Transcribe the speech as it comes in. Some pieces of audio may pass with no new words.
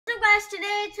guys,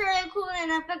 today it's a really cool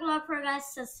and epic vlog for guys,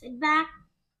 so sit back,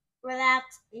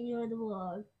 relax, enjoy the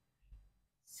vlog.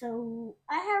 So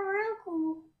I have a real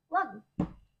cool vlog.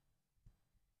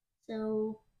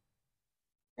 So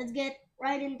let's get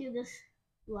right into this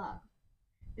vlog.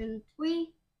 In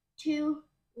 3, 2,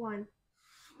 1.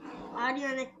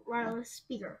 AUDIONIC wireless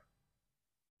speaker.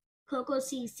 COCO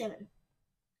C7.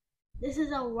 This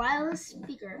is a wireless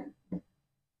speaker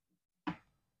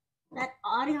that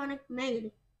AUDIONIC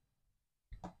made,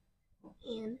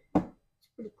 and it's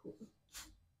pretty cool.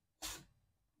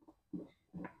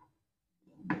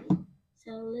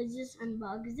 So let's just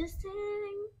unbox this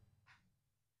thing.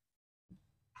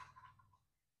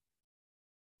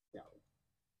 So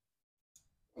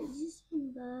let's just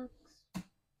unbox.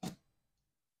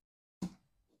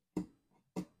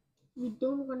 We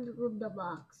don't want to rip the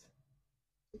box,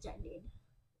 which I did.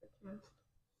 Okay.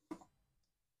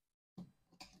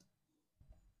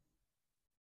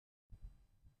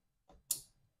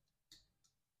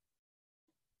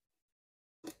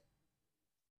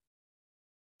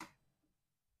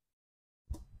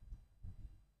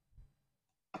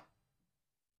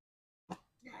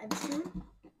 That's it.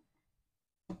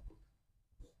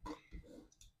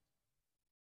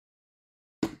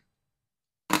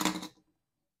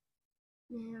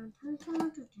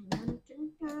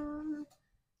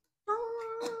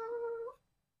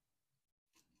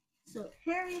 So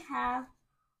here we have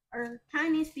our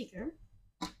tiny speaker.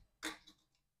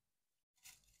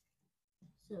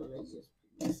 So let's just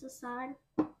put this aside.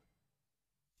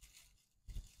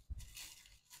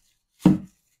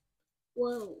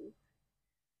 Whoa,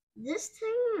 this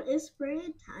thing is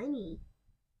pretty tiny.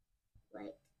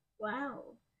 Like,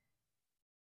 wow.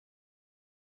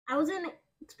 I wasn't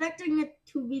expecting it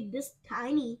to be this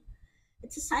tiny.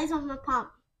 It's the size of my palm.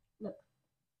 Look.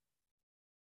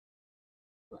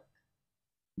 Look.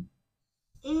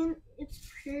 And it's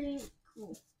pretty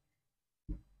cool.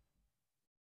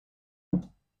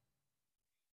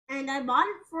 And I bought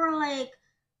it for like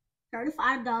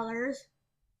 $35.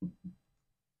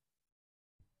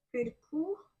 Pretty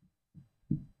cool.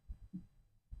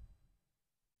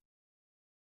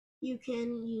 You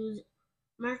can use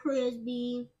micro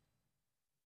USB,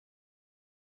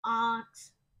 aux,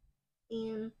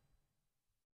 and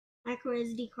micro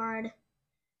SD card,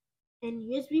 and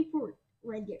USB port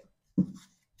right there.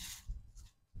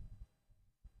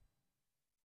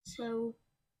 So,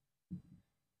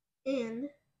 and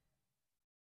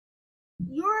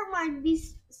you might be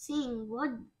seeing what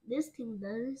this thing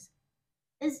does.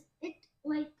 Is it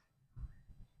like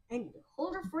a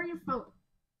holder for your phone?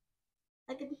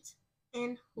 Like it's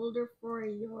a holder for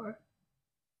your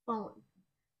phone.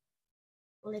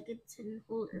 Like it's a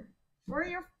holder for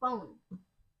your phone.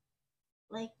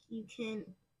 Like you can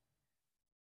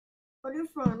put your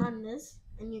phone on this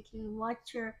and you can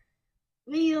watch your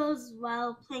videos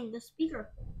while playing the speaker.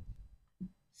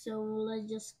 So let's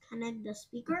just connect the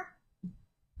speaker.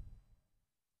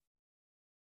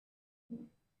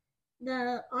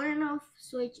 The on and off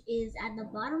switch is at the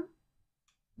bottom.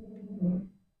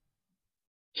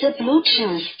 The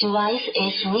Bluetooth device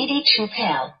is ready to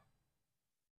pair.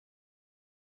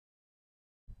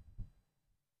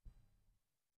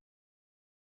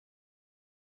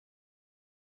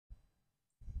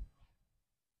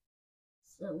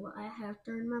 So I have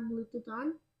turned my Bluetooth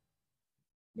on.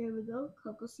 There we go,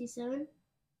 COCO C7.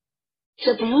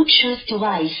 The Bluetooth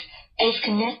device is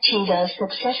connected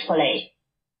successfully.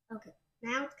 Okay,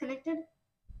 now it's connected.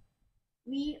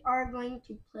 We are going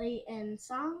to play a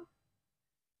song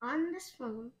on this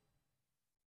phone.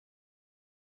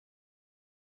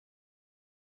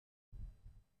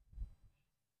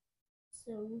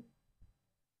 So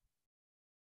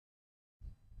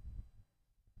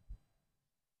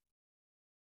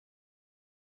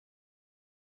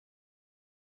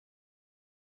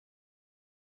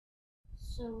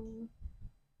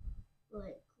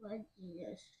like let's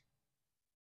just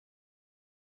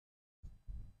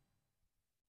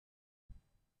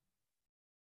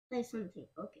play something.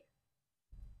 Okay,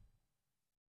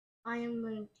 I am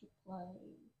going to play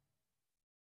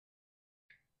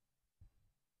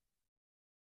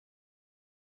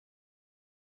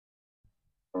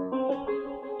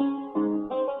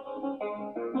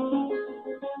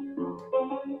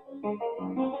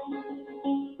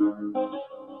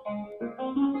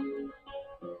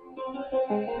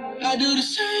I do the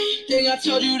same thing I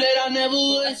told you that I never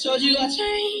would. I told you I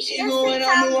changed. Even when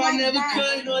I knew I never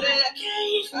could. Know that I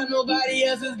can't find nobody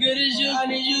else as good as you. I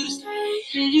need you to stay.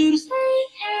 Need you to stay.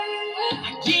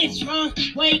 I get drunk,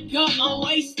 wake up, I'm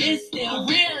wasted still.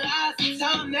 Realize the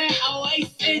time that I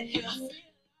wasted.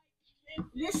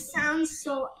 This sounds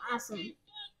so awesome.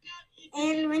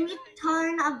 And when you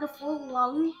turn up the full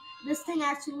volume, this thing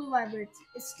actually vibrates.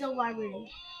 It's still vibrating.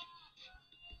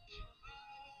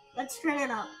 Let's turn it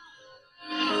up.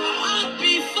 I'll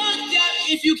be fucked up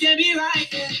if you can't be right.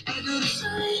 I do the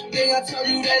same thing. I told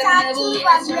you that I never would.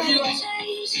 I told you I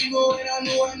changed. Even when I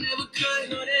knew I never could.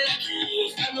 Know that I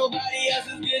can't find nobody else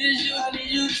as good as you. I need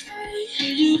you to stay.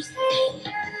 Need you to stay.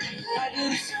 I do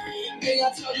the same thing. I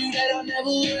told you that I never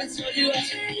would. I told you I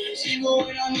changed. Even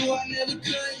when I knew I never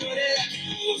could. Know that I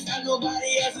can't find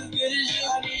nobody else as good as you.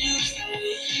 I need you to stay.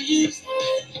 Need you to stay.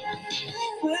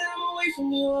 When I'm away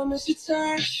from you, I miss your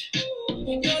touch.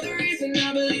 You're the reason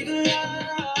I believe in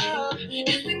love.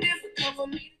 It's been difficult for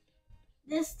me.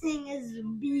 This thing is a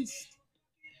beast.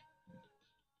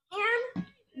 And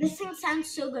this thing sounds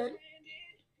so good.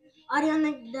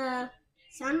 Audionic, the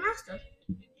sound master.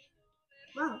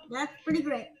 Wow, that's pretty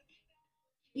great.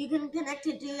 You can connect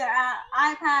it to your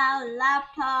iPad,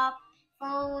 laptop,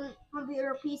 phone,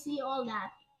 computer, PC, all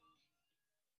that.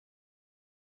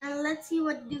 And let's see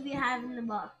what do we have in the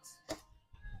box.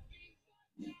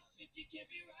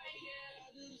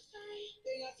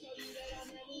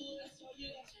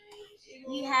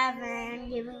 We have an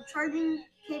given charging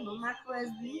cable, micro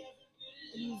USB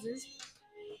users.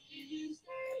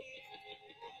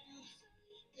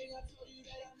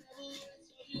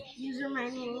 User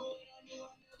manual.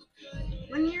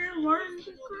 1 year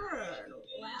warranty card.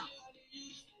 Wow. Wow.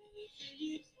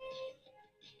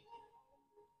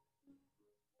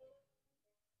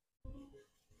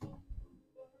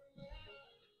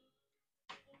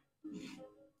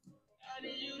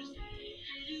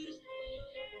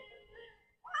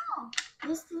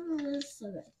 This thing is so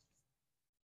good.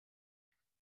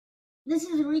 This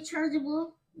is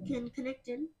rechargeable. You can connect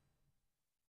it.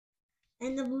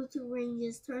 And the Bluetooth range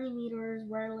is 30 meters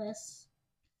wireless.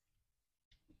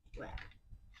 Wow.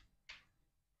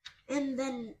 And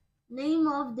then name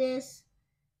of this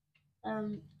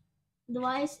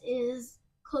device is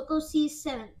COCO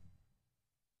C7.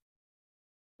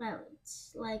 Wow,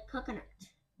 it's like coconut.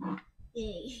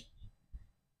 Yay.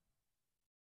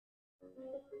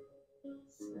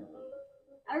 So,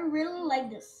 I really like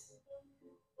this.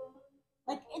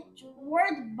 Like, it's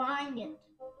worth buying it.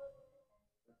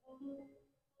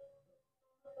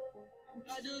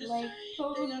 It's like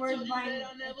totally worth buying it.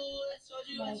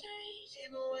 Like,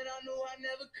 even when I knew I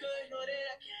never could, know that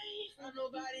I can't find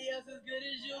nobody else as good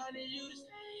as you. I need you to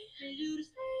stay. Need you to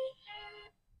stay.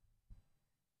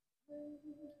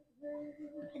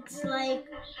 it's like,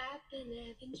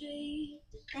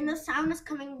 and the sound is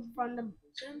coming from the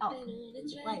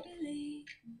like.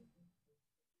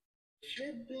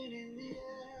 Flipping in the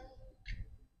air.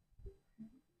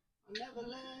 I never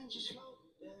learned to slow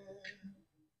down.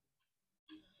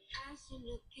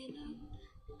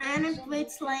 And it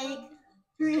weighs like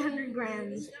 300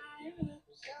 grams.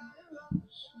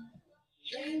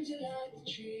 Changing like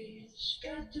the trees,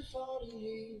 spread the falling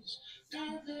leaves.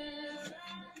 Gather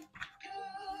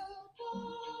upon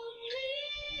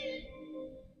me.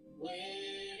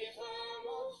 Waiting for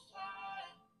more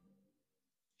fire.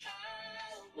 I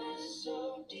was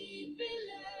so deep in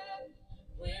love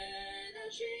when I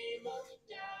dream of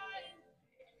dying.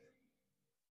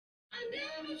 I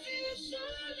never feel so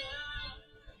low.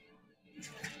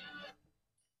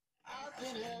 I've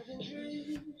been having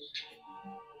dreams,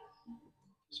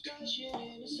 splashing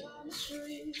in the summer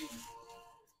stream,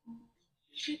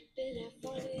 tripping and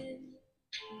falling.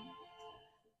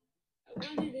 I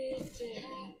wanted it to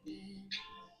happen.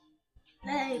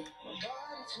 Like, My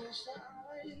body twists the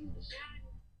eyes.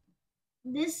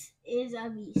 this is a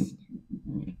beast.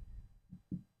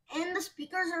 And the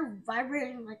speakers are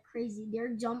vibrating like crazy.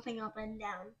 They're jumping up and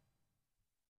down.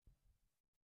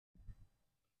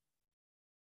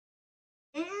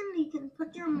 And you can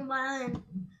put your mobile and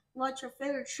watch your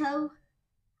favorite show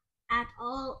at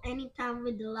all, anytime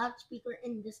with the loudspeaker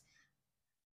in this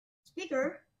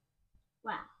speaker.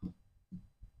 Wow.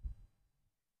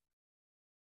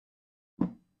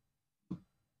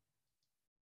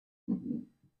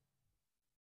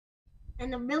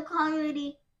 And the build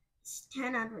quality is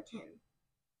 10 out of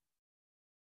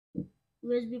 10.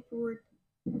 USB port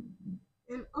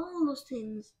and all those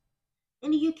things.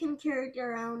 And you can carry it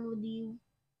around with you.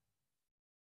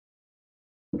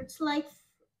 It's like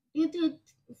 2 to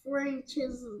 4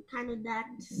 inches, kind of that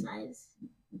size.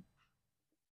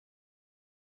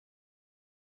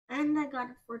 And I got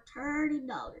it for $30.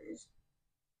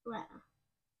 Wow.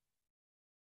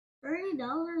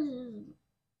 $30 is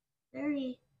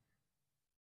very...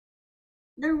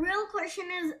 The real question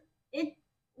is, it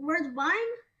worth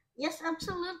buying? Yes,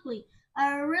 absolutely.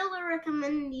 I really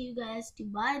recommend you guys to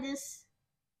buy this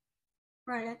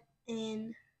product,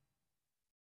 and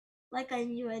Like, I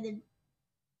enjoyed it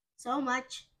so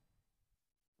much.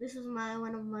 This is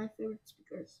one of my favorite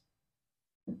speakers.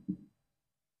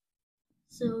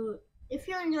 So if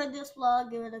you enjoyed this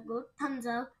vlog, give it a good thumbs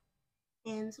up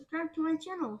and subscribe to my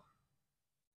channel.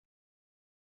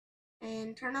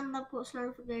 And turn on the post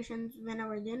notifications.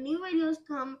 Whenever the new videos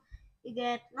come, you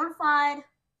get notified.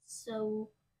 So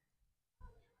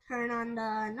turn on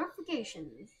the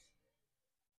notifications.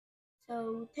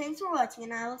 So thanks for watching,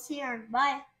 and I will see you.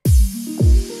 Bye.